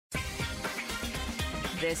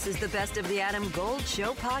This is the Best of the Adam Gold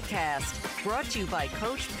Show podcast, brought to you by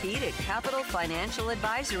Coach Pete at Capital Financial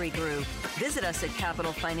Advisory Group. Visit us at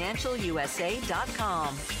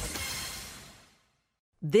capitalfinancialusa.com.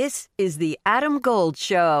 This is the Adam Gold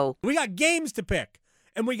Show. We got games to pick,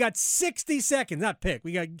 and we got 60 seconds, not pick,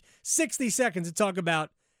 we got 60 seconds to talk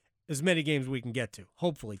about as many games we can get to.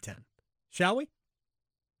 Hopefully 10. Shall we?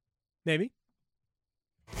 Maybe.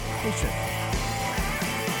 We should.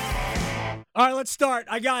 All right, let's start.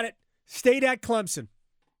 I got it. State at Clemson.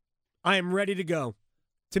 I am ready to go.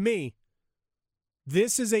 To me,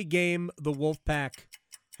 this is a game the Wolfpack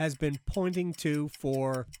has been pointing to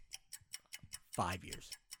for 5 years.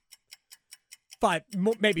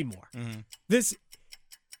 Maybe more. Mm-hmm.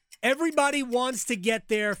 Everybody wants to get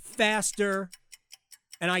there faster,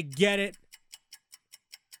 and I get it.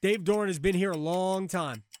 Dave Doran has been here a long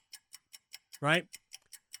time, right?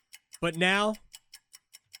 But now,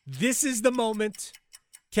 this is the moment.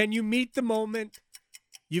 Can you meet the moment?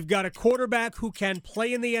 You've got a quarterback who can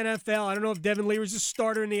play in the NFL. I don't know if Devin Leary's a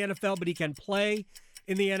starter in the NFL, but he can play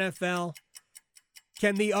in the NFL.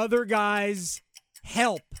 Can the other guys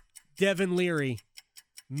help Devin Leary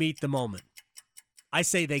meet the moment? I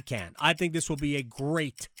say they can. I think this will be a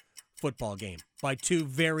great football game by two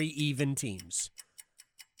very even teams.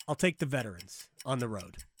 I'll take the veterans on the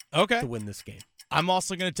road to win this game. I'm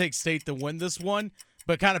also going to take State to win this one,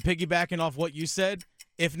 but kind of piggybacking off what you said,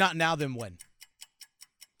 if not now, then when?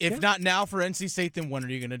 If not now for NC State, then when are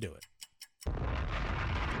you going to do it?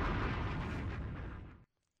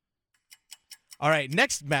 All right,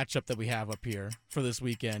 next matchup that we have up here for this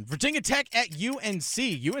weekend, Virginia Tech at UNC.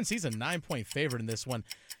 UNC's a 9-point favorite in this one.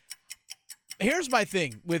 Here's my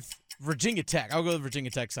thing with Virginia Tech. I'll go to the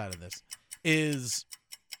Virginia Tech side of this, is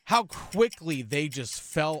how quickly they just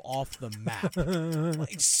fell off the map.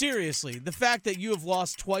 Like, seriously, the fact that you have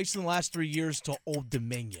lost twice in the last 3 years to Old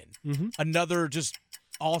Dominion, another just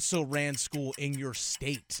also ran school in your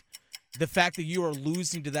state. The fact that you are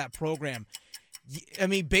losing to that program. I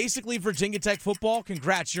mean, basically, Virginia Tech football,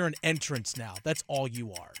 congrats, you're an entrance now. That's all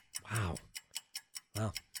you are.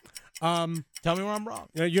 Wow. Tell me where I'm wrong.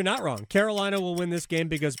 You're not wrong. Carolina will win this game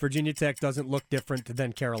because Virginia Tech doesn't look different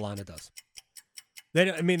than Carolina does.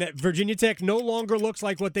 That Virginia Tech no longer looks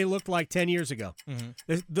like what they looked like 10 years ago.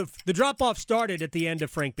 Mm-hmm. The drop-off started at the end of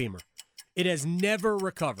Frank Beamer. It has never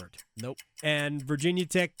recovered. Nope. And Virginia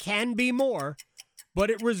Tech can be more, but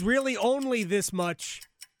it was really only this much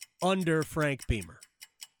under Frank Beamer.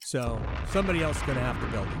 So somebody else is going to have to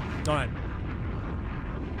build it. All right.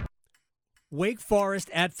 Wake Forest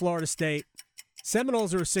at Florida State.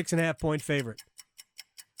 Seminoles are a 6.5-point favorite.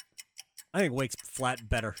 I think Wake's flat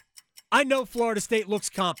better. I know Florida State looks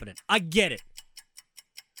competent. I get it.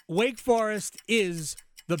 Wake Forest is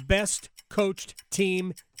the best coached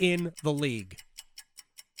team in the league.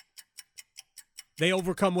 They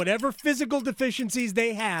overcome whatever physical deficiencies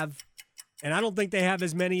they have, and I don't think they have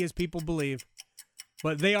as many as people believe,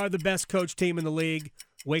 but they are the best coached team in the league.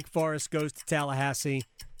 Wake Forest goes to Tallahassee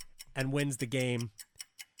and wins the game.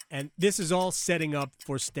 And this is all setting up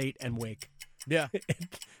for State and Wake. Yeah.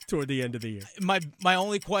 Toward the end of the year. My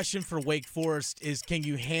only question for Wake Forest is, can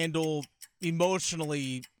you handle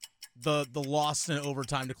emotionally the loss in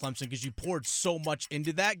overtime to Clemson, because you poured so much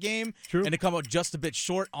into that game. True. And to come out just a bit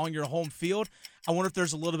short on your home field. I wonder if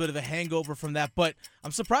there's a little bit of a hangover from that, but I'm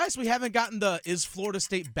surprised we haven't gotten the is Florida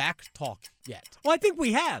State back talk yet. Well, I think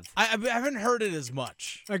we have. I haven't heard it as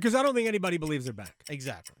much. Because I don't think anybody believes they're back.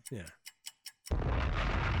 Exactly. Yeah.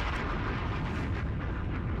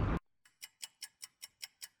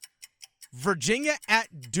 Virginia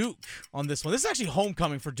at Duke on this one. This is actually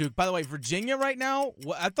homecoming for Duke. By the way, Virginia right now,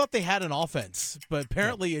 I thought they had an offense, but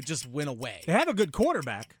apparently it just went away. They have a good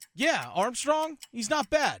quarterback. Yeah, Armstrong, he's not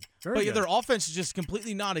bad. Very good. Their offense is just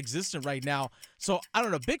completely non-existent right now. So, I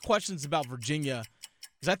don't know, big questions about Virginia,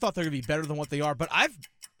 because I thought they were going to be better than what they are. But I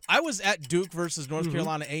was at Duke versus North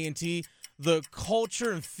Carolina A&T. The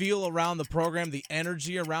culture and feel around the program, the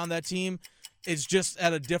energy around that team, is just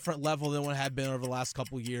at a different level than what it had been over the last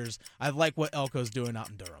couple of years. I like what Elko's doing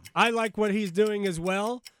out in Durham. I like what he's doing as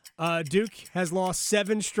well. Duke has lost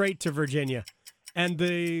 7 straight to Virginia. And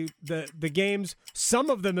the games,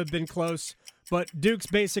 some of them have been close, but Duke's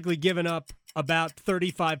basically given up about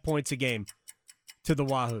 35 points a game to the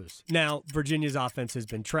Wahoos. Now, Virginia's offense has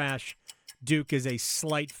been trash. Duke is a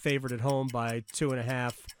slight favorite at home by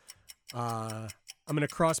 2.5. I'm going to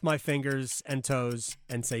cross my fingers and toes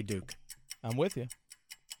and say Duke. I'm with you.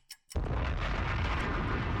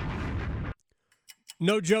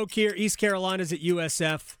 No joke here. East Carolina's at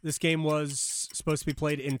USF. This game was supposed to be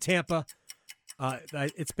played in Tampa.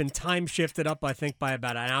 It's been time shifted up, I think, by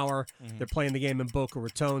about an hour. Mm-hmm. They're playing the game in Boca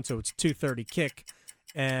Raton, so it's 2:30 kick.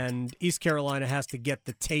 And East Carolina has to get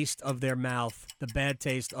the taste of their mouth, the bad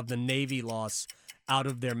taste of the Navy loss out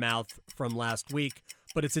of their mouth from last week.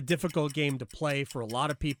 But it's a difficult game to play for a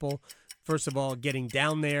lot of people. First of all, getting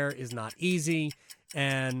down there is not easy.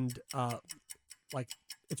 And,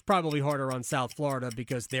 it's probably harder on South Florida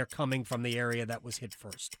because they're coming from the area that was hit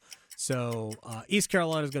first. So East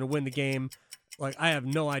Carolina is going to win the game. I have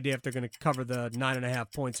no idea if they're going to cover the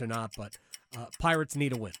 9.5 points or not, but Pirates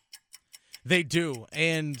need a win. They do.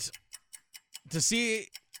 And to see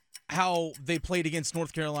how they played against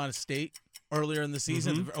North Carolina State earlier in the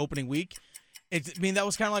season, the opening week, that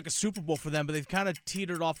was kind of like a Super Bowl for them, but they've kind of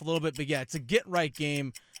teetered off a little bit. But, yeah, it's a get-right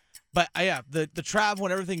game. But, the travel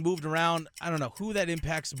and everything moved around, I don't know who that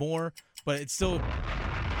impacts more, but it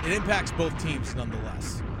impacts both teams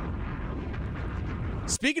nonetheless.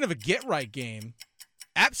 Speaking of a get-right game,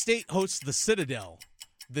 App State hosts the Citadel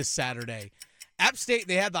this Saturday. App State,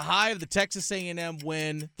 they had the high of the Texas A&M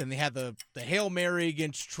win. Then they had the Hail Mary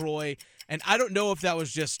against Troy. And I don't know if that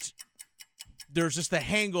was there's just a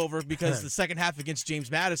hangover because the second half against James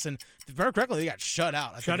Madison, if I remember correctly, they got shut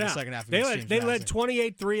out. In the second half against James Madison. They led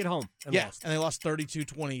 28-3 at home and lost. And they lost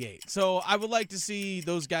 32-28. So I would like to see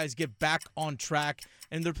those guys get back on track.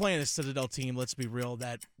 And they're playing a Citadel team, let's be real,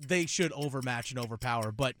 that they should overmatch and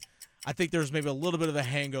overpower. But I think there's maybe a little bit of a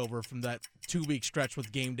hangover from that 2-week stretch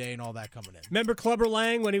with game day and all that coming in. Remember Clubber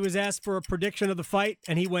Lang when he was asked for a prediction of the fight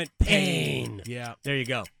and he went, pain. Yeah. There you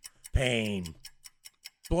go. Pain.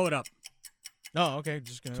 Blow it up. Oh, okay.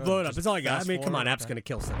 Just gonna blow it up. That's all I got. I mean, come on. App's going to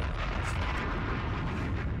kill something.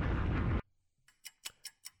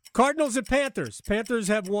 Cardinals at Panthers. Panthers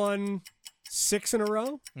have won 6 in a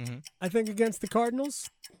row, I think, against the Cardinals.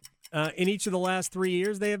 In each of the last 3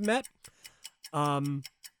 years they have met.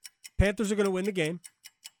 Panthers are going to win the game.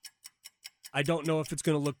 I don't know if it's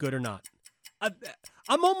going to look good or not.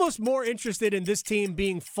 I'm almost more interested in this team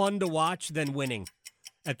being fun to watch than winning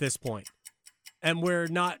at this point. And we're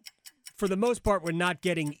not, for the most part, we're not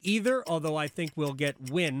getting either, although I think we'll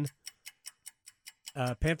get win.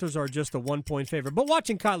 Panthers are just a 1-point favorite. But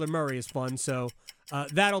watching Kyler Murray is fun, so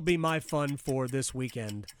that'll be my fun for this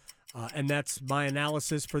weekend. And that's my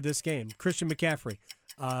analysis for this game. Christian McCaffrey,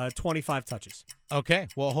 25 touches. Okay.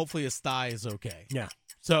 Well, hopefully his thigh is okay. Yeah.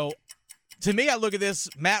 So, to me, I look at this,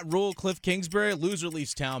 Matt Rule, Cliff Kingsbury, loser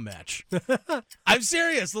leaves town match. I'm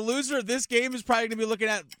serious. The loser of this game is probably going to be looking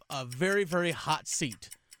at a very, very hot seat.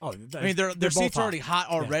 Oh, I mean, their seat's already hot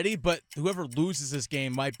already, but whoever loses this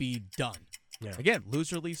game might be done. Yeah. Again,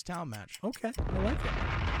 loser leaves town match. Okay, I like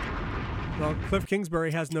it. Well, Cliff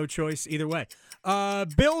Kingsbury has no choice either way.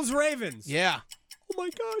 Bills Ravens. Yeah. Oh my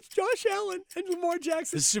gosh, Josh Allen and Lamar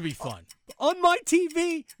Jackson. This should be fun. On my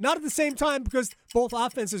TV, not at the same time because both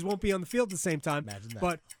offenses won't be on the field at the same time. Imagine that.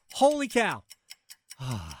 But holy cow.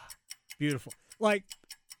 Beautiful.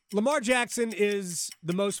 Lamar Jackson is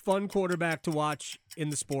the most fun quarterback to watch in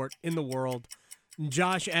the sport, in the world.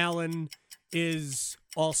 Josh Allen is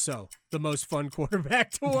also the most fun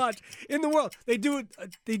quarterback to watch in the world. They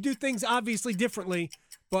do things obviously differently,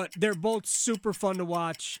 but they're both super fun to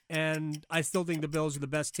watch, and I still think the Bills are the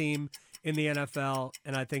best team in the NFL,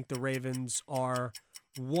 and I think the Ravens are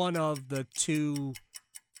one of the 2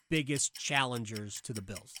 biggest challengers to the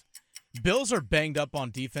Bills. Bills are banged up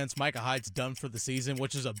on defense. Micah Hyde's done for the season,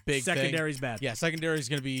 which is a big thing. Secondary's bad. Yeah, secondary's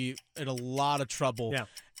going to be in a lot of trouble. Yeah.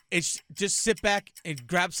 It's just sit back and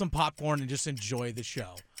grab some popcorn and just enjoy the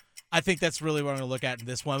show. I think that's really what I'm going to look at in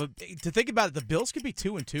this one. But to think about it, the Bills could be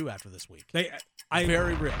 2-2 after this week.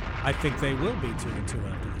 Very real. I think they will be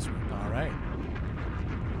 2-2 after this week. All right.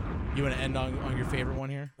 You want to end on your favorite one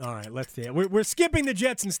here? All right, let's see it. We're skipping the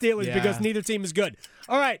Jets and Steelers because neither team is good.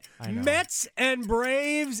 All right, Mets and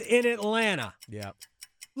Braves in Atlanta. Yeah.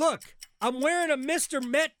 Look, I'm wearing a Mr.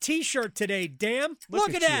 Met t-shirt today, damn.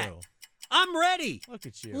 Look at that. You. I'm ready. Look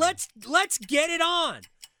at you. Let's get it on.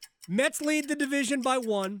 Mets lead the division by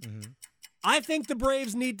 1. Mm-hmm. I think the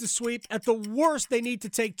Braves need to sweep. At the worst, they need to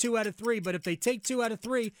take 2 out of 3. But if they take 2 out of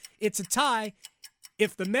 3, it's a tie.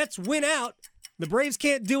 If the Mets win out, the Braves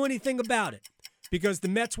can't do anything about it because the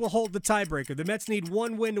Mets will hold the tiebreaker. The Mets need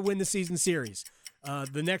 1 win to win the season series.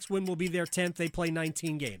 The next win will be their 10th. They play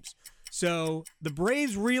 19 games. So the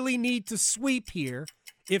Braves really need to sweep here.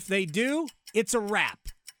 If they do, it's a wrap.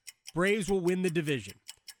 Braves will win the division.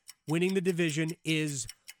 Winning the division is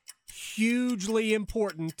hugely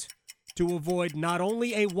important to avoid not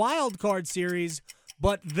only a wild card series,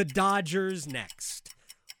 but the Dodgers next.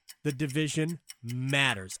 The division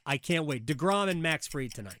matters. I can't wait. DeGrom and Max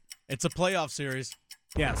Fried tonight. It's a playoff series.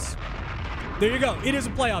 Yes. There you go. It is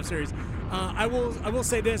a playoff series. I will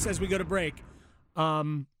say this as we go to break.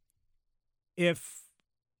 If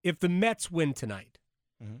the Mets win tonight,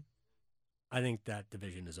 I think that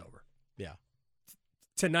division is over. Yeah.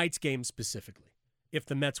 Tonight's game specifically. If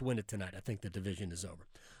the Mets win it tonight, I think the division is over.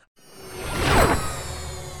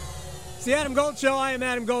 It's the Adam Gold Show. I am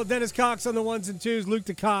Adam Gold. Dennis Cox on the ones and twos. Luke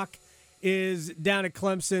DeCock is down at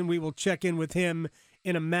Clemson. We will check in with him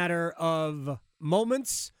in a matter of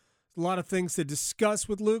moments. A lot of things to discuss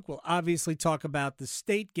with Luke. We'll obviously talk about the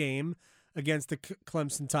state game against the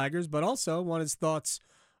Clemson Tigers, but also want his thoughts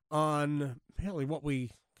on really what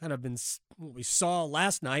we saw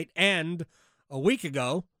last night and a week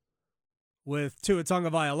ago with Tua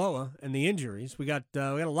Tagovailoa and the injuries. We got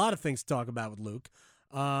a lot of things to talk about with Luke.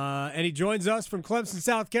 And he joins us from Clemson,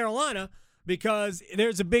 South Carolina, because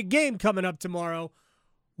there's a big game coming up tomorrow.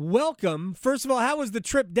 Welcome. First of all, how was the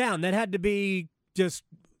trip down? That had to be just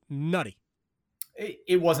nutty.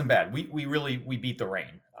 It wasn't bad. We beat the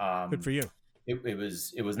rain. Good for you. It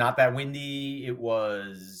was not that windy. It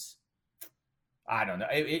was, I don't know.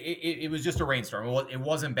 It was just a rainstorm. It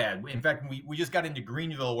wasn't bad. In fact, we just got into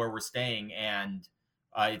Greenville where we're staying, and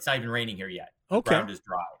it's not even raining here yet. The ground is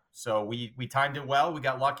dry. So we timed it well. We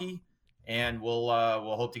got lucky, and we'll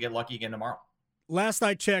hope to get lucky again tomorrow. Last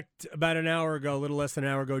I checked, about an hour ago, a little less than an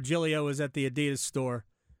hour ago, Gilio was at the Adidas store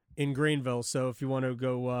in Greenville. So if you want to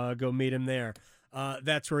go meet him there,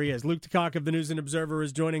 that's where he is. Luke DeCock of the News and Observer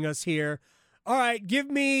is joining us here. All right,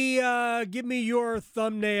 give me your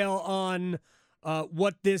thumbnail on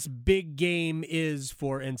what this big game is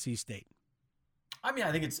for NC State. I mean,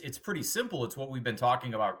 I think it's pretty simple. It's what we've been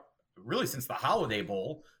talking about really since the Holiday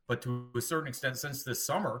Bowl, but to a certain extent since this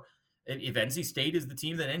summer. If NC State is the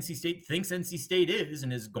team that NC State thinks NC State is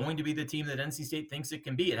and is going to be the team that NC State thinks it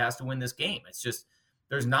can be, it has to win this game. It's just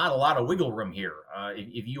there's not a lot of wiggle room here.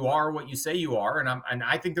 If you are what you say you are, and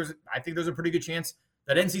I think there's a pretty good chance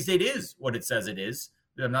that NC State is what it says it is.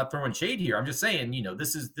 I'm not throwing shade here. I'm just saying,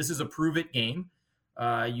 this is a prove it game.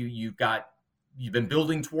 You've been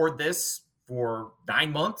building toward this for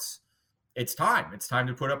 9 months. It's time. It's time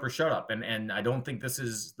to put up or shut up. And I don't think this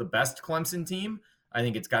is the best Clemson team. I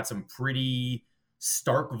think it's got some pretty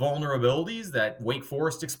stark vulnerabilities that Wake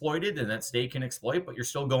Forest exploited and that State can exploit, but you're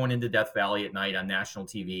still going into Death Valley at night on national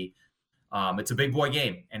TV. It's a big boy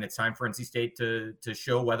game, and it's time for NC State to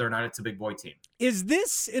show whether or not it's a big boy team. Is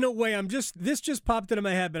this, in a way, this just popped into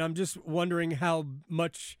my head, but I'm just wondering how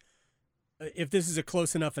much, if this is a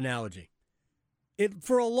close enough analogy.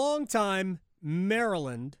 For a long time,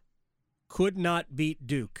 Maryland could not beat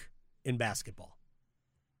Duke in basketball.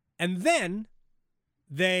 And then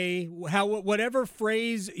whatever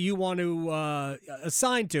phrase you want to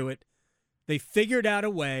assign to it, they figured out a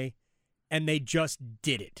way, and they just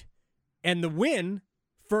did it. And the win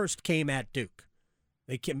first came at Duke.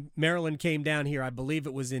 Maryland came down here, I believe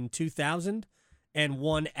it was in 2000, and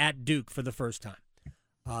won at Duke for the first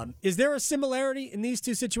time. Is there a similarity in these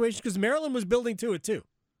two situations? Because Maryland was building to it too.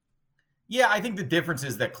 Yeah, I think the difference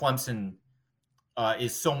is that Clemson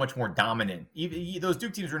is so much more dominant. Those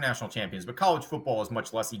Duke teams were national champions, but college football is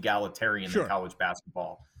much less egalitarian than college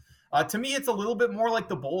basketball. To me, it's a little bit more like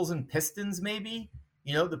the Bulls and Pistons, maybe.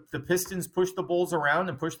 The Pistons pushed the Bulls around,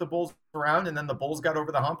 and then the Bulls got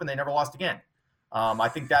over the hump, and they never lost again. I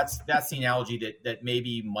think that's the analogy that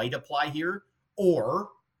maybe might apply here. Or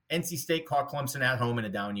NC State caught Clemson at home in a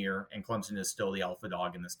down year, and Clemson is still the alpha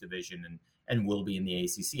dog in this division and will be in the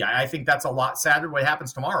ACC. I think that's a lot sadder. What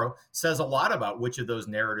happens tomorrow says a lot about which of those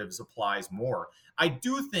narratives applies more. I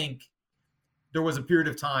do think there was a period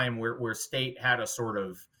of time where State had a sort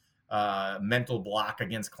of mental block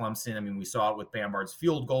against Clemson. I mean, we saw it with Bambard's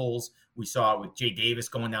field goals. We saw it with Jay Davis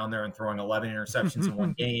going down there and throwing 11 interceptions in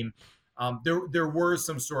one game. There were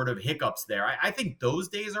some sort of hiccups there. I think those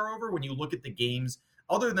days are over when you look at the games,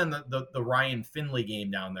 other than the Ryan Finley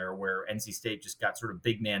game down there where NC State just got sort of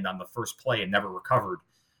big manned on the first play and never recovered.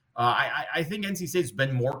 I think NC State's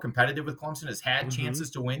been more competitive with Clemson, has had chances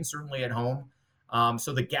to win, certainly at home.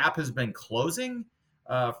 So the gap has been closing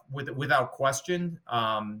without question.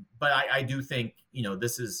 But I do think,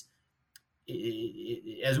 this is,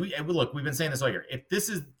 we've been saying this all year.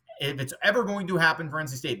 If it's ever going to happen for NC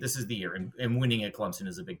State, this is the year, and winning at Clemson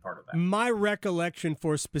is a big part of that. My recollection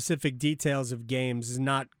for specific details of games is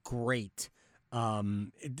not great,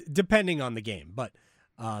 depending on the game, but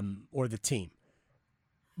or the team.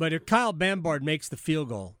 But if Kyle Bambard makes the field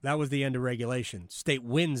goal, that was the end of regulation. State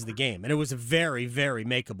wins the game, and it was a very, very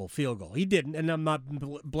makeable field goal. He didn't, and I'm not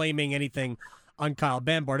blaming anything on Kyle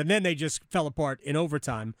Bambard. And then they just fell apart in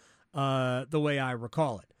overtime, the way I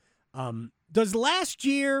recall it. Does last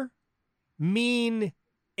year mean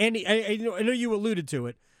any? I know you alluded to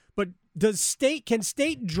it, But can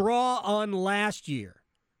State draw on last year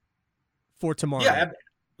for tomorrow? Yeah,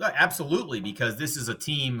 absolutely, because this is a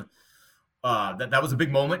team that was a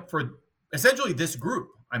big moment for essentially this group.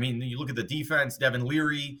 I mean, you look at the defense, Devin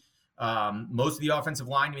Leary, most of the offensive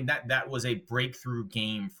line. I mean, that was a breakthrough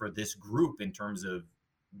game for this group in terms of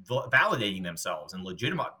validating themselves and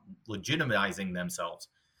legitimizing themselves.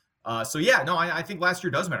 I think last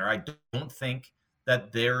year does matter. I don't think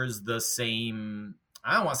that there's the same,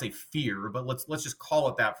 I don't want to say fear, but let's just call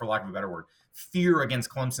it that for lack of a better word, fear against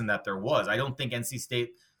Clemson that there was. I don't think NC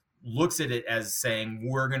State looks at it as saying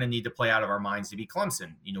we're going to need to play out of our minds to beat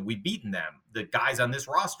Clemson. We've beaten them. The guys on this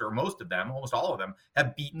roster, most of them, almost all of them,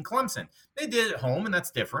 have beaten Clemson. They did it at home, and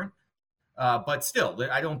that's different. But still,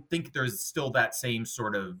 I don't think there's still that same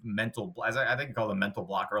sort of mental, as I think I called a mental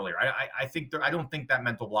block earlier. I don't think that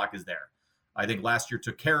mental block is there. I think last year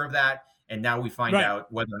took care of that, and now we find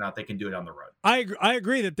out whether or not they can do it on the road. I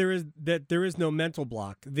agree that there is no mental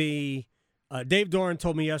block. Dave Doran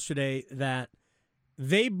told me yesterday that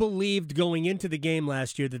they believed going into the game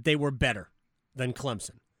last year that they were better than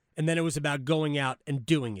Clemson, and then it was about going out and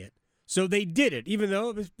doing it. So they did it, even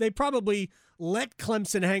though they probably let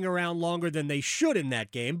Clemson hang around longer than they should in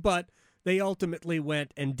that game, but they ultimately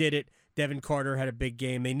went and did it. Devin Carter had a big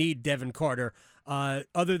game. They need Devin Carter.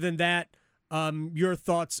 Other than that, your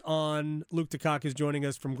thoughts on Luke DeCock is joining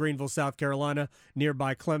us from Greenville, South Carolina,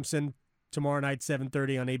 nearby Clemson, tomorrow night,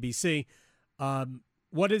 7:30 on ABC.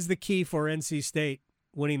 What is the key for NC State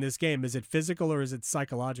winning this game? Is it physical or is it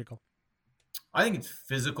psychological? I think it's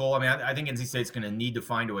physical. I mean, I think NC State's going to need to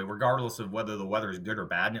find a way, regardless of whether the weather is good or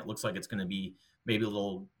bad, and it looks like it's going to be maybe a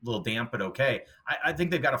little damp, but okay. I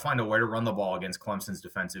think they've got to find a way to run the ball against Clemson's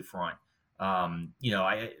defensive front.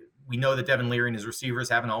 We know that Devin Leary and his receivers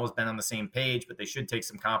haven't always been on the same page, but they should take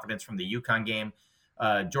some confidence from the UConn game.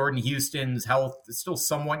 Jordan Houston's health is still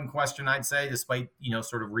somewhat in question, I'd say, despite,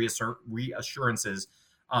 sort of reassurances.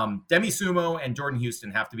 Demi Sumo and Jordan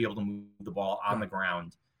Houston have to be able to move the ball on the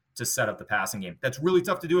ground to set up the passing game. That's really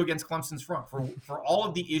tough to do against Clemson's front. For all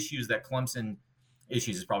of the issues that Clemson –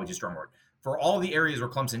 issues is probably too strong a word. For all the areas where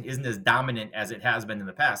Clemson isn't as dominant as it has been in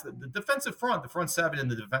the past, the defensive front, the front seven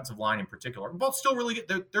and the defensive line in particular, are both still really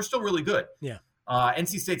good. They're still really good. Yeah.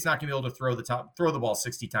 NC State's not going to be able to throw the ball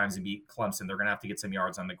 60 times and beat Clemson. They're going to have to get some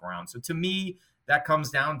yards on the ground. So to me, that comes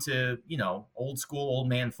down to, old school, old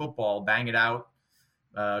man football, bang it out,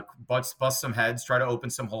 bust some heads, try to open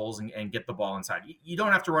some holes and get the ball inside. You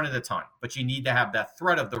don't have to run it a ton, but you need to have that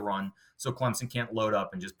threat of the run so Clemson can't load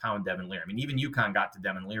up and just pound Devin Leary. I mean, even UConn got to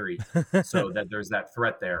Devin Leary, so that there's that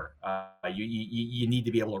threat there. You need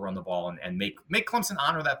to be able to run the ball and make Clemson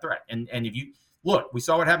honor that threat. And if you look, we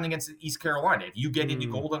saw what happened against East Carolina. If you get into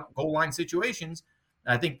goal line situations,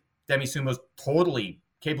 I think Demi Sumo's totally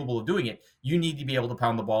capable of doing it. You need to be able to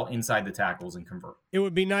pound the ball inside the tackles and convert. It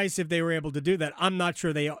would be nice if they were able to do that. I'm not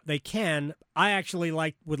sure they can. I actually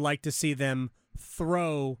would like to see them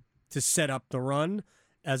throw to set up the run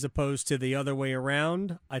as opposed to the other way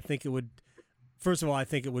around. I think it would, first of all, I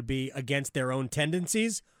think it would be against their own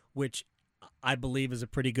tendencies, which I believe is a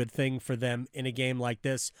pretty good thing for them in a game like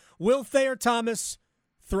this. Will Thayer Thomas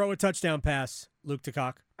throw a touchdown pass, Luke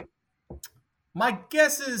DeCock? My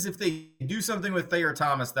guess is if they do something with Thayer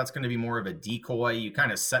Thomas, that's going to be more of a decoy. You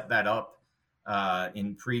kind of set that up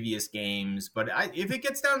in previous games. But if it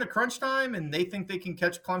gets down to crunch time and they think they can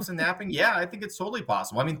catch Clemson napping, yeah, I think it's totally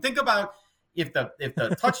possible. I mean, think about if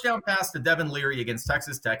the touchdown pass to Devin Leary against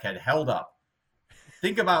Texas Tech had held up.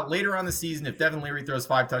 Think about later on the season, if Devin Leary throws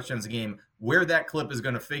 5 touchdowns a game, where that clip is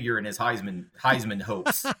going to figure in his Heisman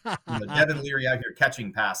hopes. Devin Leary out here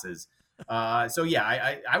catching passes.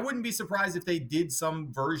 I wouldn't be surprised if they did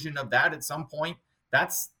some version of that at some point.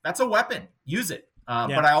 That's a weapon. Use it.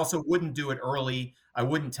 But I also wouldn't do it early. I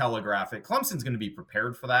wouldn't telegraph it. Clemson's going to be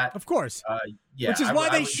prepared for that. Of course. Which is why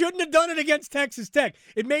they shouldn't have done it against Texas Tech.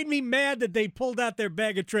 It made me mad that they pulled out their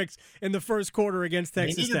bag of tricks in the first quarter against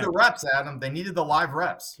Texas Tech. They needed the reps, Adam. They needed the live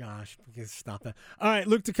reps. Gosh, stop that. All right,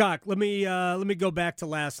 Luke DeCock, let me go back to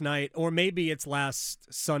last night, or maybe it's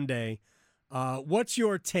last Sunday. What's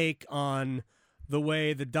your take on the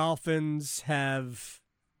way the Dolphins have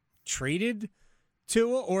treated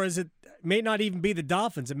Tua, or may not even be the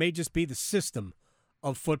Dolphins, it may just be the system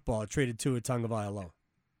of football treated Tua Tagovailoa?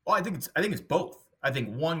 Well, I think it's both. I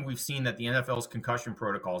think one, we've seen that the NFL's concussion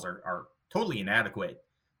protocols are totally inadequate,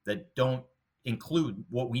 that don't include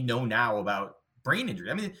what we know now about brain injury.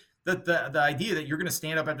 I mean, the idea that you're going to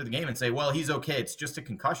stand up after the game and say, well, he's okay, it's just a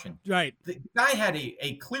concussion. Right. The guy had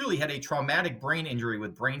clearly had a traumatic brain injury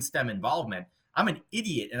with brainstem involvement. I'm an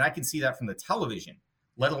idiot, and I can see that from the television,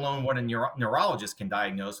 let alone what a neurologist can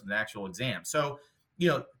diagnose with an actual exam. So,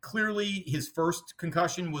 clearly his first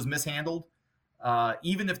concussion was mishandled.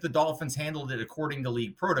 Even if the Dolphins handled it according to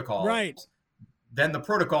league protocols, right, then the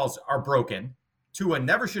protocols are broken. Tua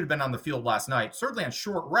never should have been on the field last night, certainly on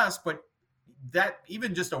short rest, but that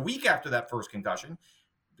even just a week after that first concussion,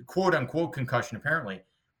 quote unquote concussion apparently.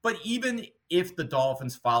 But even if the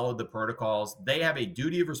Dolphins followed the protocols, they have a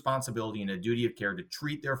duty of responsibility and a duty of care to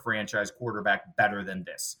treat their franchise quarterback better than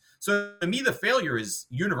this. So to me, the failure is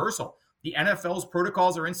universal. The NFL's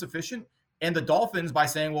protocols are insufficient. And the Dolphins, by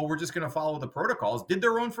saying, well, we're just going to follow the protocols, did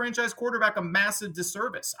their own franchise quarterback a massive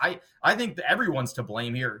disservice. I think that everyone's to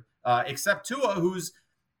blame here, except Tua, who's,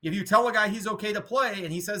 if you tell a guy he's okay to play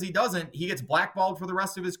and he says he doesn't, he gets blackballed for the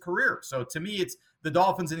rest of his career. So to me, it's the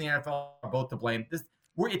Dolphins and the NFL are both to blame.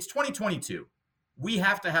 It's 2022. We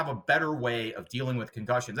have to have a better way of dealing with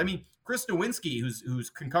concussions. I mean, Chris Nowinski, whose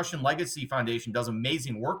Concussion Legacy Foundation does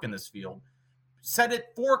amazing work in this field, said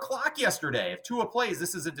at 4:00 yesterday, if Tua plays,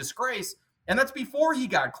 this is a disgrace. And that's before he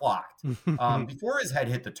got clocked, before his head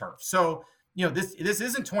hit the turf. So, this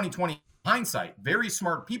isn't 2020 hindsight. Very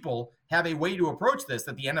smart people have a way to approach this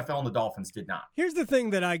that the NFL and the Dolphins did not. Here's the thing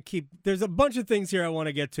that there's a bunch of things here I want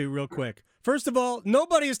to get to real quick. First of all,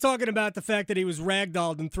 nobody is talking about the fact that he was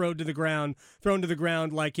ragdolled and thrown to the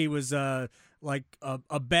ground like he was like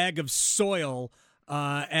a bag of soil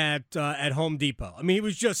at Home Depot. I mean, he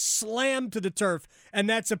was just slammed to the turf, and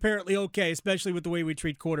that's apparently okay, especially with the way we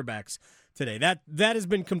treat quarterbacks today. That has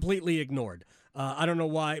been completely ignored. I don't know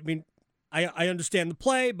why. I mean, I understand the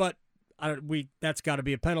play, but that's got to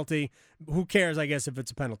be a penalty. Who cares, I guess, if it's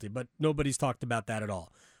a penalty? But nobody's talked about that at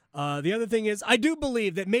all. The other thing is, I do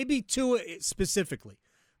believe that maybe Tua specifically,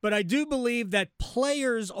 but I do believe that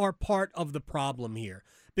players are part of the problem here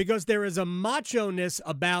because there is a macho-ness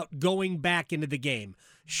about going back into the game.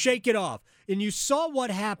 Shake it off. And you saw what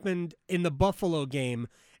happened in the Buffalo game,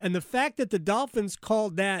 and the fact that the Dolphins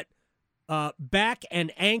called that back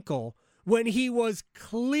and ankle when he was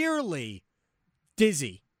clearly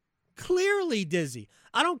dizzy. Clearly dizzy.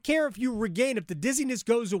 I don't care if you regain, if the dizziness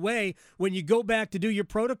goes away when you go back to do your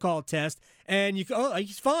protocol test and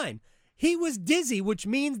he's fine. He was dizzy, which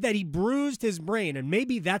means that he bruised his brain, and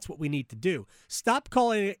maybe that's what we need to do. Stop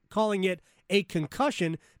calling it a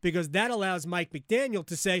concussion, because that allows Mike McDaniel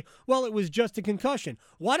to say, well, it was just a concussion.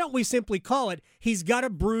 Why don't we simply call it, he's got a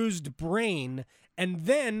bruised brain, and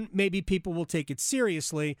then maybe people will take it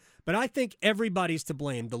seriously. But I think everybody's to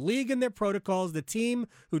blame. The league and their protocols, the team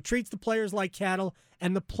who treats the players like cattle,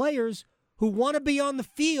 and the players who want to be on the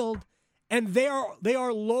field, and they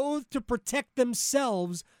are loath to protect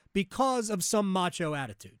themselves because of some macho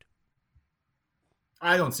attitude.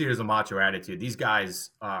 I don't see it as a macho attitude. These guys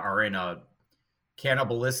are in a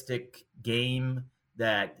cannibalistic game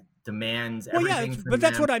that demands everything from them. But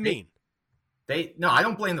that's what I mean. No, I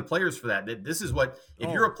don't blame the players for that. This is what,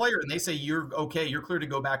 if you're a player and they say you're okay, you're clear to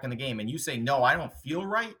go back in the game, and you say, no, I don't feel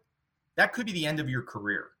right, that could be the end of your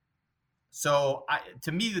career. So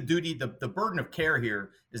to me, the burden of care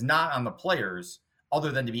here is not on the players,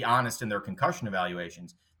 other than to be honest in their concussion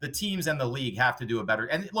evaluations. The teams and the league have to do a better.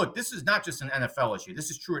 And look, this is not just an NFL issue. This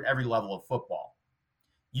is true at every level of football.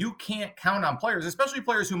 You can't count on players, especially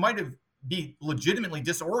players who might be legitimately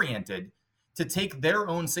disoriented, to take their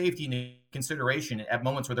own safety into consideration at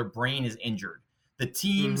moments where their brain is injured. The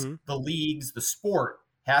teams, the leagues, the sport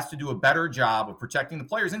has to do a better job of protecting the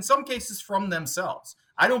players, in some cases from themselves.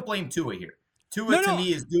 I don't blame Tua here. Tua, to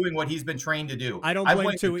me, is doing what he's been trained to do. I don't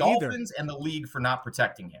blame Tua either. The Dolphins and the league for not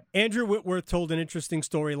protecting him. Andrew Whitworth told an interesting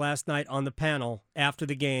story last night on the panel after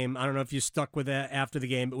the game. I don't know if you stuck with that after the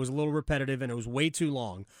game. It was a little repetitive, and it was way too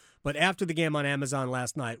long. But after the game on Amazon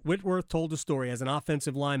last night, Whitworth told a story as an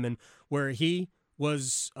offensive lineman where he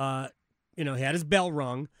was, he had his bell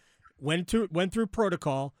rung, went through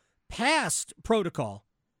protocol, passed protocol,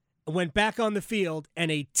 went back on the field,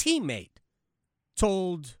 and a teammate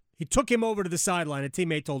he took him over to the sideline. A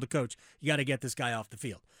teammate told the coach, you got to get this guy off the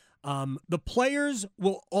field. The players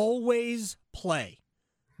will always play.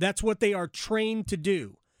 That's what they are trained to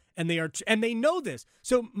do. And they know this.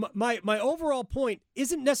 So my overall point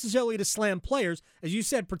isn't necessarily to slam players. As you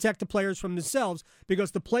said, protect the players from themselves,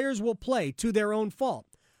 because the players will play to their own fault.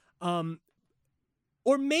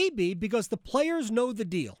 Or maybe because the players know the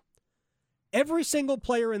deal. Every single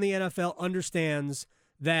player in the NFL understands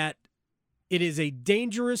that it is a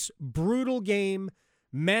dangerous, brutal game.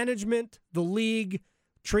 Management, the league,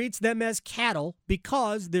 treats them as cattle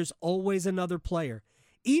because there's always another player.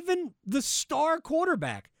 Even the star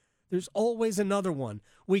quarterback, there's always another one.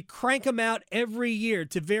 We crank them out every year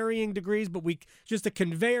to varying degrees, but just a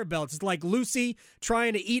conveyor belt. It's like Lucy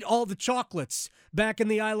trying to eat all the chocolates back in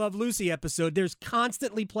the I Love Lucy episode. There's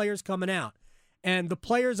constantly players coming out. And the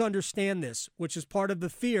players understand this, which is part of the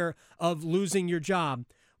fear of losing your job.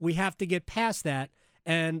 We have to get past that,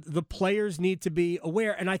 and the players need to be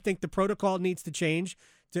aware. And I think the protocol needs to change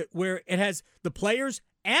to where it has the players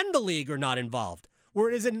and the league are not involved, where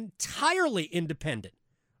it is an entirely independent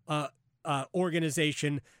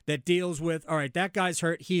organization that deals with, all right, that guy's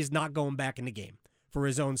hurt. He's not going back in the game for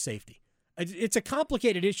his own safety. It's a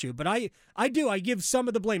complicated issue, but I give some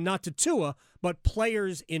of the blame, not to Tua, but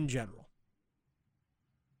players in general.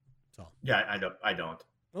 So. Yeah, I don't.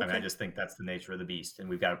 Okay. I mean, I just think that's the nature of the beast, and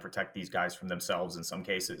we've got to protect these guys from themselves in some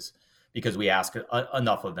cases because we ask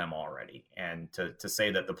enough of them already. And to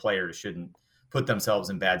say that the players shouldn't put themselves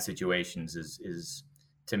in bad situations is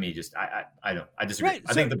to me just I disagree. Right,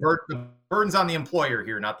 I think the burden's on the employer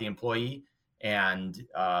here, not the employee, and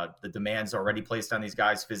the demands already placed on these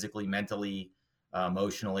guys physically, mentally,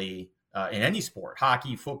 emotionally, in any sport,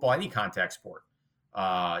 hockey, football, any contact sport.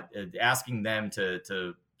 Asking them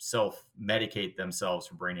to self-medicate themselves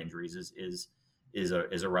for brain injuries is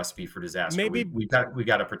a recipe for disaster. Maybe we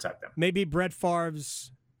got to protect them. Maybe Brett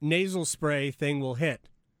Favre's nasal spray thing will hit.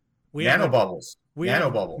 Nanobubbles.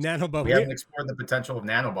 Nanobubbles. We haven't explored the potential of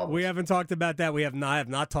nanobubbles. We haven't talked about that. I have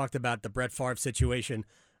not talked about the Brett Favre situation.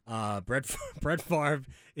 Brett Favre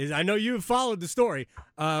is. I know you've followed the story.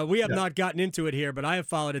 We have not gotten into it here, but I have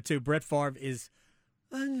followed it too. Brett Favre is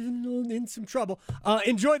in some trouble.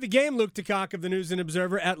 Enjoy the game, Luke DeCock of the News and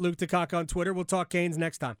Observer, at Luke DeCock on Twitter. We'll talk Canes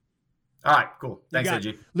next time. All right, cool. Thanks,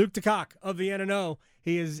 AG. Luke DeCock of the NNO.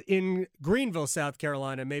 He is in Greenville, South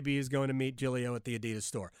Carolina. Maybe he's going to meet Gilio at the Adidas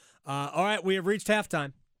store. All right, we have reached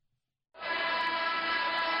halftime. And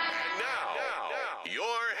now, your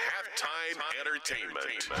halftime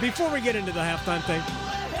entertainment. Before we get into the halftime thing,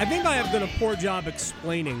 I think I have done a poor job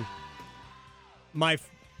explaining my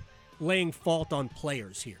laying fault on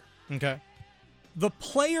players here. Okay. The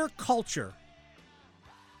player culture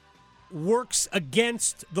works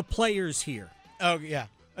against the players here. Oh, yeah.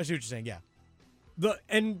 I see what you're saying, yeah.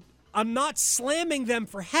 And I'm not slamming them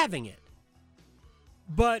for having it,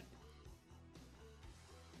 but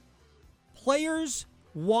players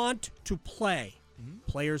want to play. Mm-hmm.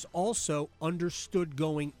 Players also understood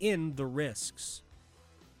going in the risks.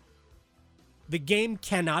 The game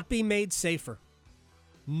cannot be made safer.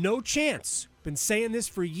 No chance. Been saying this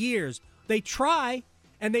for years. They try,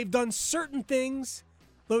 and they've done certain things.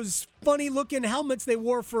 Those funny-looking helmets they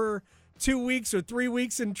wore for 2 weeks or 3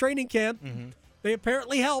 weeks in training camp, they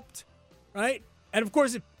apparently helped, right? And, of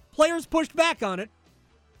course, if players pushed back on it.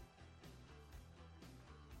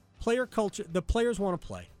 Player culture, the players want to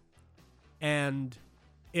play. And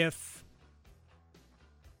if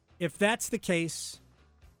that's the case,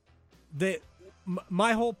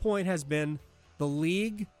 my whole point has been the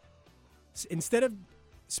league, instead of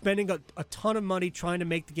spending a ton of money trying to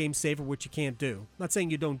make the game safer, which you can't do. I'm not saying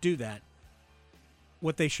you don't do that.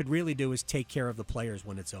 What they should really do is take care of the players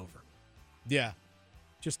when it's over. Yeah.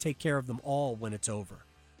 Just take care of them all when it's over.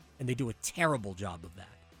 And they do a terrible job of that.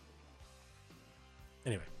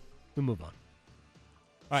 Anyway, we'll move on.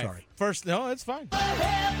 All right. Sorry. No, it's fine.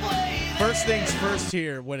 First things first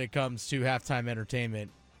here when it comes to halftime entertainment,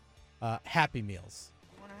 Happy Meals.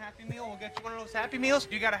 Happy Meal? We'll get you one of those Happy Meals.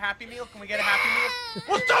 You got a Happy Meal? Can we get a Happy Meal?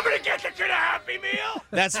 Will somebody get the kid a Happy Meal?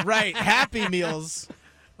 That's right. Happy Meals.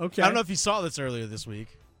 Okay. I don't know if you saw this earlier this week,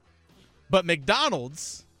 but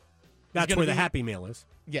McDonald's. That's where the Happy Meal is.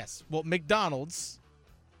 Yes. Well, McDonald's,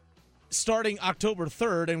 starting October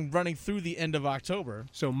 3rd and running through the end of October.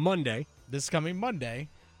 So Monday. This coming Monday,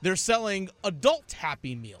 they're selling adult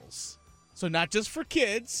Happy Meals. So not just for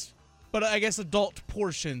kids, but I guess adult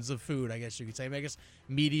portions of food, I guess you could say. I guess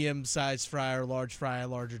medium-sized fry or larger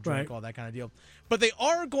drink, right. All that kind of deal. But they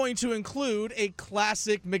are going to include a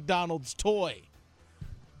classic McDonald's toy.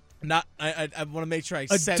 I want to make sure I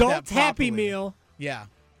said that properly. Adult Happy Meal. Yeah.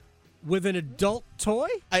 With an adult toy?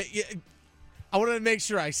 I want to make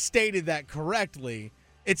sure I stated that correctly.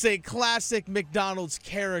 It's a classic McDonald's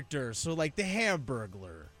character, so like the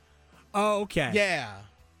Hamburglar. Oh, okay. Yeah.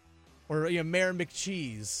 Or Mayor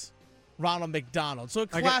McCheese. Ronald McDonald. So a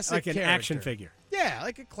classic like an character. Action figure. Yeah,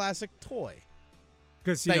 like a classic toy.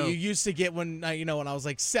 Because you used to get when I was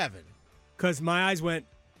like 7. Because my eyes went,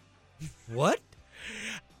 what?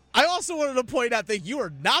 I also wanted to point out that you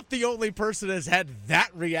are not the only person that has had that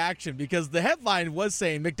reaction, because the headline was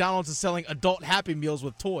saying McDonald's is selling adult Happy Meals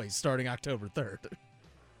with toys starting October 3rd.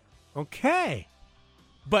 Okay.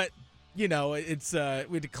 But, it's we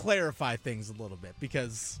had to clarify things a little bit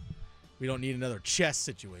because we don't need another chess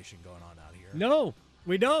situation going on out here. No,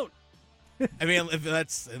 we don't. I mean,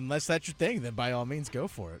 unless that's your thing, then by all means go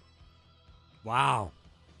for it. Wow.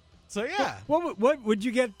 So, yeah. What would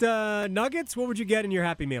you get? Nuggets? What would you get in your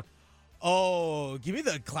Happy Meal? Oh, give me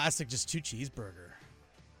the classic just 2 cheeseburger.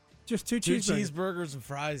 Just two 2 cheeseburgers. cheeseburgers and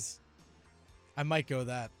fries. I might go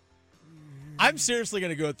that. I'm seriously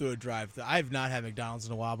going to go through a drive-thru. I have not had McDonald's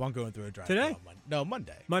in a while, but I'm going through a drive-thru. Today? No,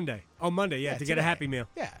 Monday. Monday. Oh, Monday, yeah, to get a Happy Meal.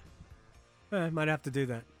 Yeah. I might have to do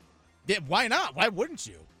that. Yeah, why not? Why wouldn't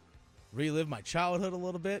you? Relive my childhood a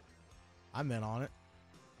little bit. I'm in on it.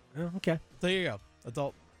 Oh, okay. There you go.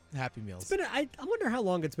 Adult Happy Meals. I wonder how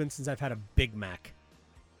long it's been since I've had a Big Mac.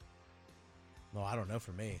 No, I don't know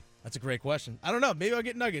for me. That's a great question. I don't know. Maybe I'll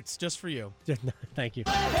get nuggets just for you. Thank you.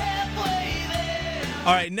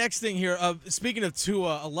 All right, next thing here. Speaking of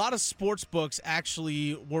Tua, a lot of sports books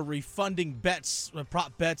actually were refunding bets,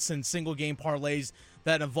 prop bets, and single game parlays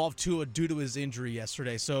that involved Tua due to his injury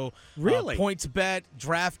yesterday. So, really, PointsBet,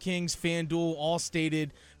 DraftKings, FanDuel all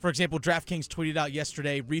stated. For example, DraftKings tweeted out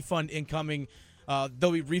yesterday, refund incoming.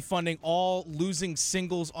 They'll be refunding all losing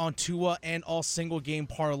singles on Tua and all single game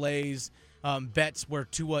parlays bets where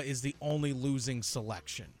Tua is the only losing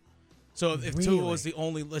selection. So if Tua was the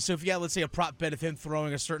only, so if you had, let's say, a prop bet of him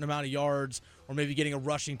throwing a certain amount of yards or maybe getting a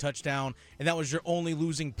rushing touchdown, and that was your only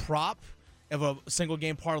losing prop of a single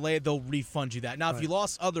game parlay, they'll refund you that. Now, if you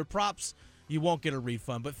lost other props, you won't get a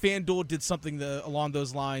refund. But FanDuel did something along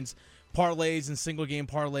those lines. Parlays and single game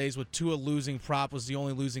parlays with Tua losing prop was the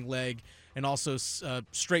only losing leg, and also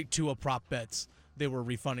straight Tua prop bets. They were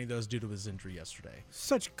refunding those due to his injury yesterday.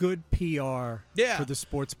 Such good PR for the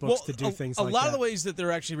sports books to do things like that. A lot of the ways that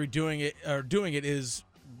they're actually doing it is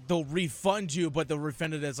they'll refund you, but they'll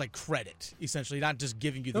refund it as like credit, essentially, not just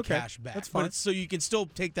giving you the cash back. That's fine. But so you can still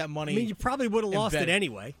take that money. I mean, you probably would have lost it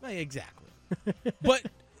anyway. Exactly. But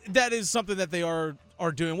that is something that they are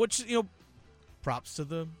doing, which, props to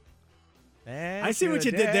them. I see what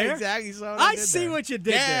you did there. Exactly. I see what you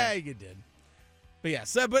did there. Yeah, you did. But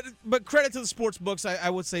yes, but credit to the sports books. I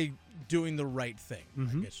would say doing the right thing.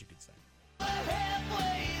 I guess you could say.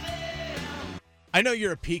 I know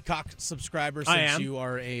you're a Peacock subscriber since you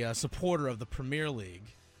are a supporter of the Premier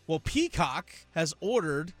League. Well, Peacock has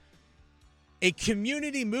ordered a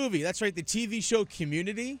Community movie. That's right, the TV show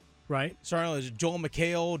Community. Right. Starring Joel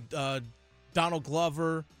McHale, Donald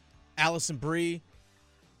Glover, Alison Brie.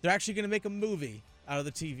 They're actually going to make a movie out of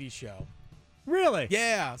the TV show. Really?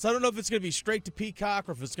 Yeah. So I don't know if it's going to be straight to Peacock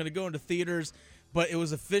or if it's going to go into theaters, but it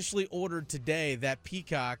was officially ordered today that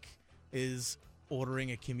Peacock is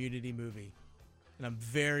ordering a Community movie. And I'm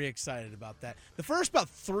very excited about that. The first about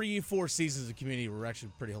 3-4 seasons of Community were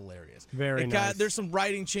actually pretty hilarious. Very nice. There's some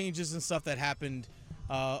writing changes and stuff that happened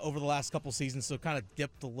over the last couple seasons, so it kind of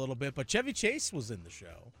dipped a little bit. But Chevy Chase was in the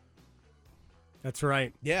show. That's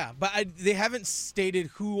right. Yeah, but they haven't stated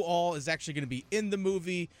who all is actually going to be in the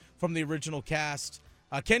movie from the original cast.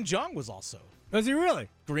 Ken Jeong was also. Was he really?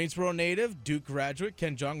 Greensboro native, Duke graduate.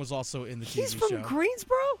 Ken Jeong was also in the TV show. He's from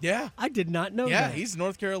Greensboro? Yeah. I did not know that. Yeah, he's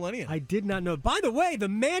North Carolinian. I did not know. By the way, the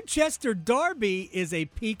Manchester Derby is a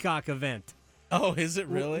Peacock event. Oh, is it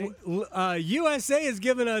really? USA has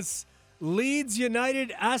given us Leeds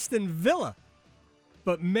United, Aston Villa.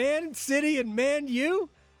 But Man City and Man U?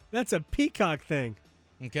 That's a Peacock thing.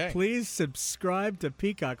 Okay. Please subscribe to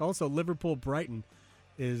Peacock. Also, Liverpool Brighton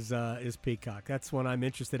is Peacock. That's one I'm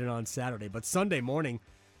interested in on Saturday. But Sunday morning,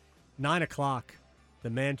 9 o'clock, the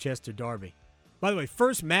Manchester Derby. By the way,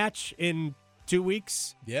 first match in 2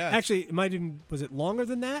 weeks. Yeah. Actually, was it longer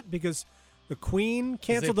than that? Because the Queen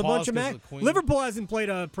canceled a bunch of matches. Queen. Liverpool hasn't played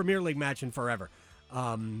a Premier League match in forever.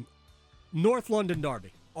 North London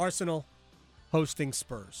Derby. Arsenal hosting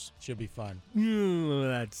Spurs. Should be fun.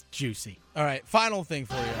 That's juicy. All right, final thing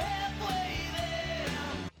for you.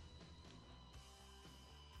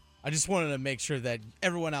 I just wanted to make sure that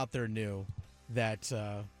everyone out there knew that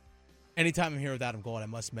anytime I'm here with Adam Gold, I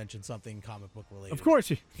must mention something comic book related. Of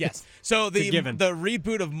course. Yes. So the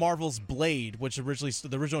reboot of Marvel's Blade, which the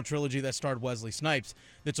original trilogy that starred Wesley Snipes,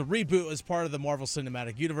 that's a reboot as part of the Marvel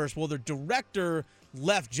Cinematic Universe. Well, their director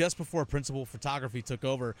left just before principal photography took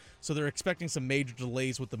over, so they're expecting some major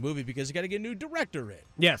delays with the movie because you got to get a new director in.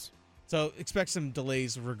 Yes. So expect some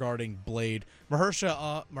delays regarding Blade.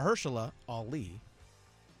 Mahershala Ali,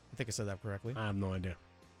 I think I said that correctly, I have no idea,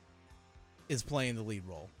 is playing the lead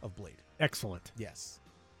role of Blade. Excellent. Yes.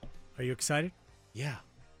 Are you excited? Yeah.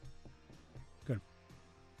 Good.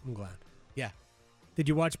 I'm glad. Yeah. Did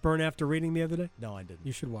you watch Burn After Reading the other day? No, I didn't.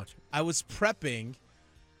 You should watch it. I was prepping.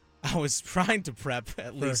 I was trying to prep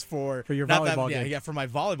at least for your volleyball game. Yeah, for my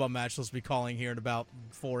volleyball match. Supposed to be calling here in about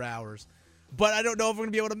 4 hours. But I don't know if I'm going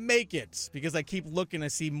to be able to make it because I keep looking. I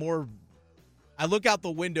see more. I look out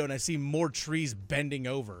the window and I see more trees bending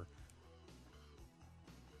over.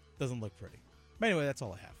 Doesn't look pretty. But anyway, that's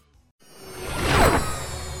all I have.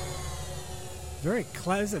 Very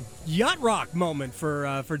classic yacht rock moment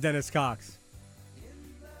for Dennis Cox.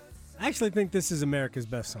 I actually think this is America's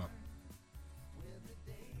best song.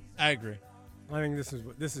 I agree. I think this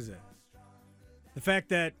is it. The fact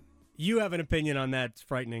that you have an opinion on that's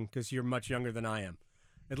frightening because you're much younger than I am.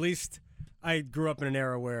 At least I grew up in an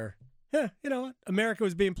era where, you know what, America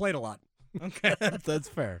was being played a lot. Okay, that's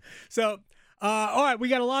fair. So, all right, we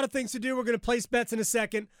got a lot of things to do. We're going to place bets in a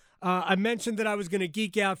second. I mentioned that I was going to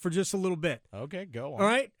geek out for just a little bit. Okay, go on. All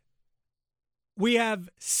right? We have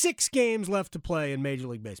 6 games left to play in Major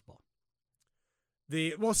League Baseball.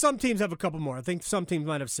 Some teams have a couple more. I think some teams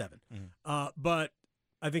might have 7. Mm-hmm. But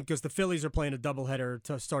I think because the Phillies are playing a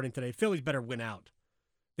doubleheader starting today, Phillies better win out.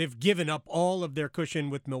 They've given up all of their cushion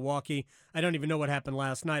with Milwaukee. I don't even know what happened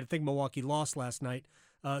last night. I think Milwaukee lost last night,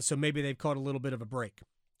 so maybe they've caught a little bit of a break.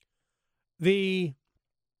 The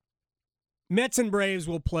Mets and Braves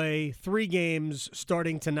will play 3 games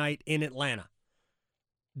starting tonight in Atlanta.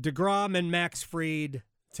 DeGrom and Max Fried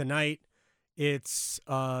tonight. It's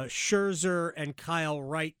Scherzer and Kyle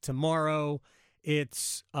Wright tomorrow.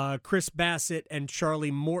 It's Chris Bassett and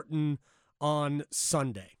Charlie Morton on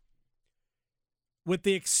Sunday. With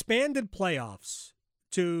the expanded playoffs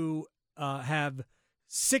to have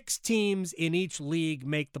 6 teams in each league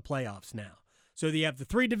make the playoffs now. So you have the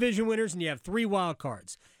 3 division winners and you have 3 wild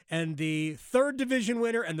cards. And the 3rd division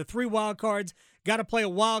winner and the 3 wild cards got to play a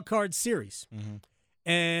wild card series. Mm-hmm.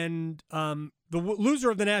 And the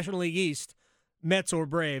loser of the National League East, Mets or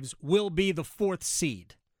Braves, will be the 4th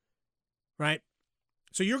seed, right?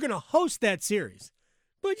 So you're going to host that series,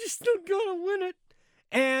 but you're still going to win it.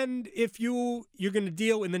 And if you're going to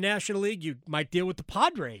deal in the National League, you might deal with the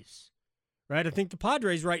Padres, right? I think the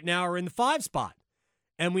Padres right now are in the 5 spot.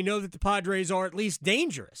 And we know that the Padres are at least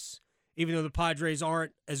dangerous. Even though the Padres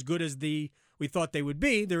aren't as good as we thought they would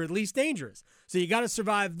be, they're at least dangerous. So you got to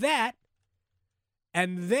survive that.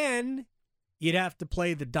 And then you'd have to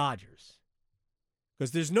play the Dodgers.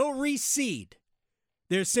 Because there's no reseed.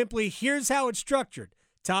 There's simply, here's how it's structured.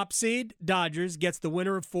 Top seed, Dodgers, gets the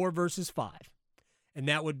winner of 4 versus 5. And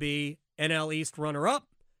that would be NL East runner-up,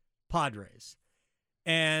 Padres.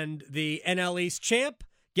 And the NL East champ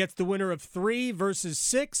gets the winner of 3 versus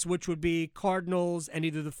 6, which would be Cardinals and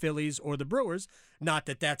either the Phillies or the Brewers. Not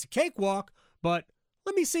that that's a cakewalk, but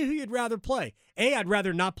let me see who you'd rather play. I'd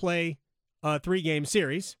rather not play a 3-game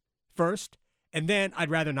series first, and then I'd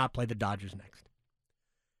rather not play the Dodgers next.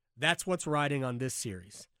 That's what's riding on this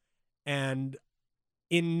series. And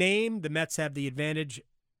in name, the Mets have the advantage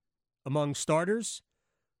among starters,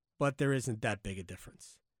 but there isn't that big a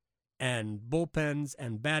difference. And bullpens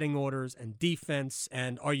and batting orders and defense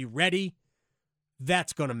and are you ready?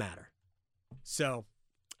 That's going to matter. So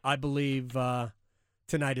I believe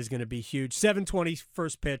tonight is going to be huge. 7:20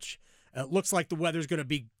 first pitch. Looks like the weather's going to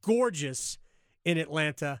be gorgeous in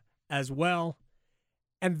Atlanta as well.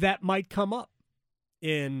 And that might come up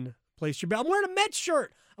in Place Your Bet. I'm wearing a Mets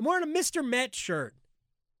shirt. I'm wearing a Mr. Met shirt.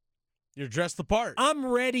 You're dressed the part. I'm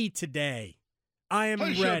ready today. I am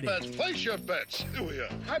ready. Place your bets. Here we are.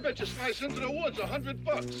 I bet you slice into the woods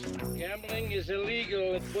 $100. Gambling is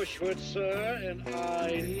illegal at Bushwood, sir, and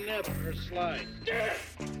I never slide. Yeah.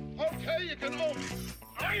 Okay, you can own me.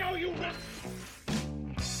 I owe you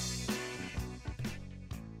nothing.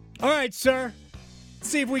 All right, sir. Let's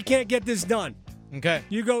see if we can't get this done. Okay.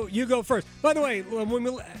 You go first. By the way,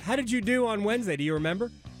 how did you do on Wednesday? Do you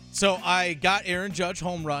remember? So I got Aaron Judge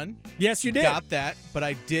home run. Yes, you did. Got that, but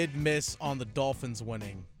I did miss on the Dolphins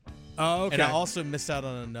winning. Oh, okay. And I also missed out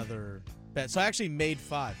on another bet. So I actually made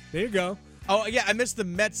 5. There you go. Oh, yeah, I missed the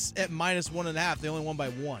Mets at -1.5. They only won by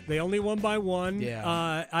 1. They only won by 1.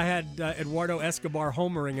 Yeah. I had Eduardo Escobar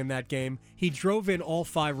homering in that game. He drove in all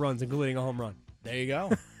 5 runs, including a home run. There you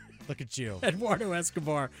go. Look at you. Eduardo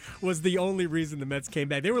Escobar was the only reason the Mets came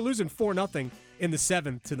back. They were losing 4-0 in the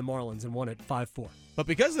 7th to the Marlins and won it 5-4. But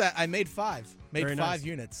because of that, I made 5. Made Very 5 nice.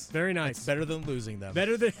 units. Very nice. It's better than losing them.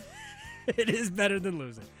 It is better than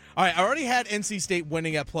losing. All right, I already had NC State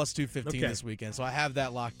winning at +215 this weekend, so I have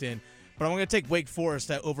that locked in. But I'm going to take Wake Forest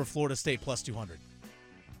over Florida State +200.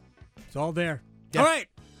 It's all there. Yeah. All right,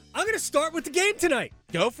 I'm going to start with the game tonight.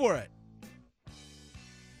 Go for it.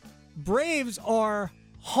 Braves are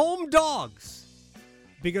home dogs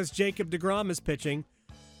because Jacob deGrom is pitching.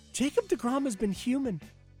 Jacob deGrom has been human.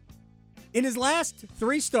 In his last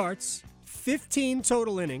 3 starts, 15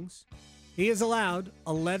 total innings, he has allowed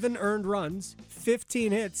 11 earned runs,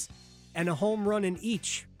 15 hits, and a home run in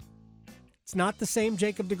each. It's not the same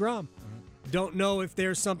Jacob deGrom. Don't know if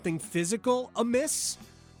there's something physical amiss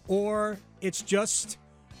or it's just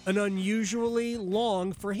an unusually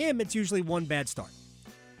long, for him, it's usually one bad start.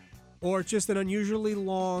 Or it's just an unusually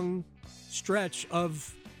long stretch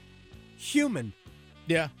of human.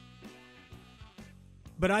 Yeah.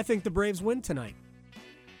 But I think the Braves win tonight.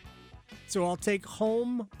 So I'll take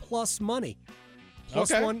home plus money.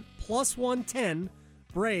 Plus 110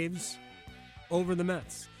 Braves over the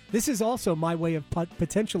Mets. This is also my way of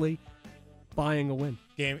potentially buying a win.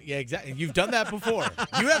 Yeah, exactly. You've done that before.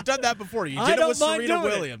 You have done that before. You did it with Serena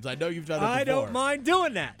Williams. I know you've done it before. I don't mind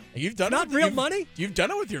doing that. You've done not real money. You've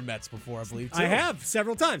done it with your Mets before, I believe, too. I have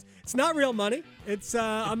several times. It's not real money. It's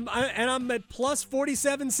I'm at plus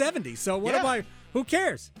 47.70. So what am I? Who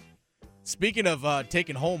cares? Speaking of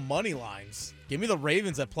taking home money lines, give me the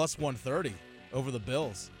Ravens at plus 130 over the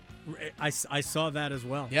Bills. I saw that as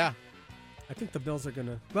well. Yeah. I think the Bills are going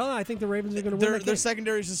to – well, I think the Ravens are going to win. Their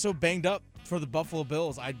secondary is just so banged up for the Buffalo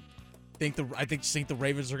Bills. I think the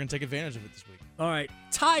Ravens are going to take advantage of it this week. All right.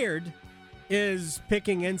 Tired is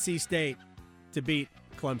picking NC State to beat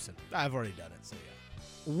Clemson. I've already done it, so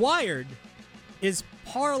yeah. Wired is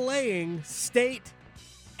parlaying State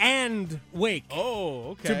and Wake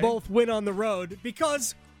to both win on the road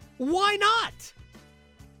because why not?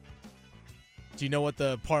 Do you know what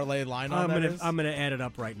the parlay line on that is? I'm going to add it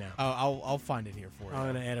up right now. I'll find it here for you.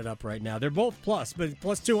 I'm going to add it up right now. They're both plus, but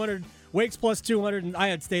plus 200. Wake's plus 200, and I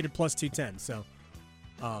had State at plus 210. So,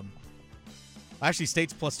 actually,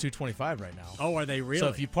 State's plus 225 right now. Oh, are they really? So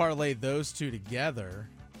if you parlay those two together,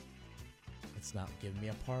 it's not giving me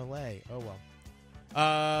a parlay. Oh well.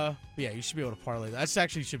 Yeah, you should be able to parlay that. That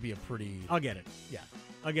actually should be a pretty. I'll get it. Yeah,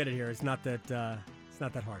 I'll get it here. It's not that. It's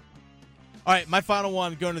not that hard. All right, my final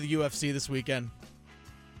one, going to the UFC this weekend.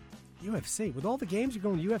 UFC? With all the games, you're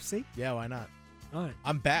going to UFC? Yeah, why not? All right.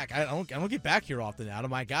 I'm back. I don't get back here often,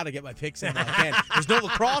 Adam. I got to get my picks in when I can. There's no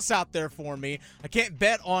lacrosse out there for me. I can't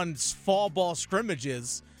bet on fall ball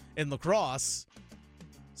scrimmages in lacrosse,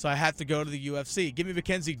 so I have to go to the UFC. Give me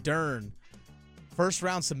Mackenzie Dern. First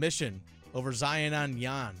round submission over Zion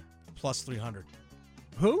Yan, plus 300.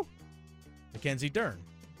 Who? Mackenzie Dern.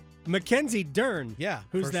 Mackenzie Dern? Yeah.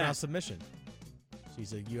 Who's first that? round submission.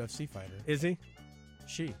 She's a UFC fighter. Is he?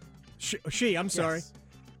 She. I'm sorry. Yes.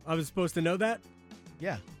 I was supposed to know that?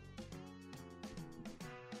 Yeah.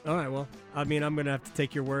 All right, well, I mean, I'm going to have to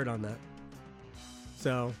take your word on that.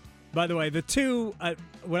 So, by the way, the two,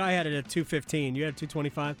 what I had it at 215, you had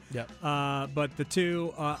 225? Yep. But the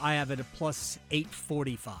two, I have it at plus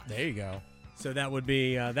 845. There you go. So that would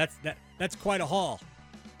be, that's quite a haul.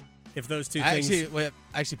 If those two things.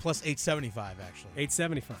 Actually, plus 875, actually.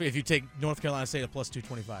 875. If you take North Carolina State at plus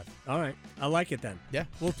 225. All right. I like it then. Yeah.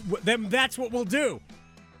 Then that's what we'll do.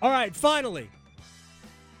 All right, finally.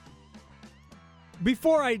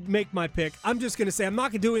 Before I make my pick, I'm just going to say I'm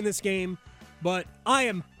not going to do it in this game, but I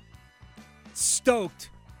am stoked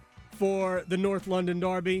for the North London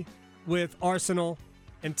Derby with Arsenal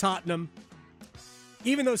and Tottenham.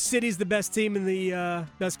 Even though City's the best team in the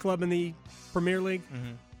best club in the Premier League,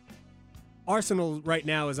 Arsenal right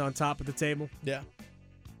now is on top of the table. Yeah.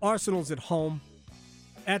 Arsenal's at home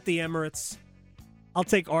at the Emirates. I'll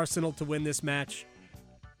take Arsenal to win this match.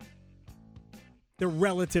 They're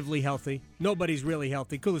relatively healthy. Nobody's really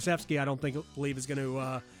healthy. Kulusevski, I don't believe is going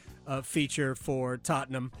to feature for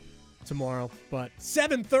Tottenham tomorrow. But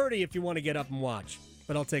 7:30 if you want to get up and watch.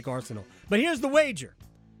 But I'll take Arsenal. But here's the wager.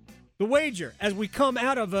 The wager, as we come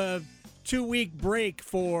out of a 2-week break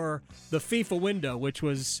for the FIFA window, which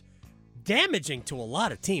was damaging to a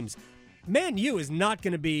lot of teams. Man U is not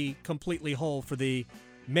going to be completely whole for the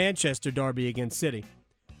Manchester derby against City.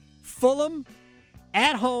 Fulham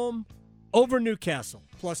at home over Newcastle,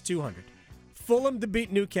 plus 200. Fulham to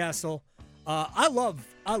beat Newcastle. I love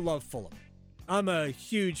Fulham. I'm a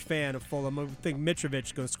huge fan of Fulham. I think Mitrovic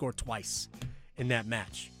is going to score twice in that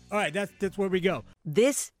match. All right, that's where we go.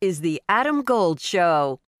 This is the Adam Gold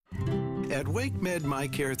Show. At WakeMed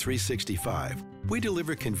MyCare 365, we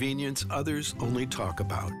deliver convenience others only talk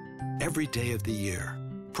about. Every day of the year.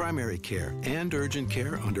 Primary care and urgent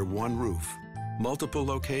care under one roof. Multiple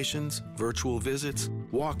locations, virtual visits,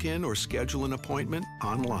 walk-in or schedule an appointment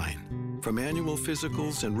online. From annual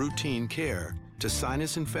physicals and routine care to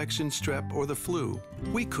sinus infection, strep, or the flu,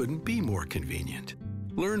 we couldn't be more convenient.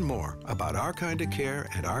 Learn more about our kind of care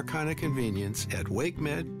and our kind of convenience at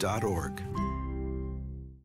wakemed.org.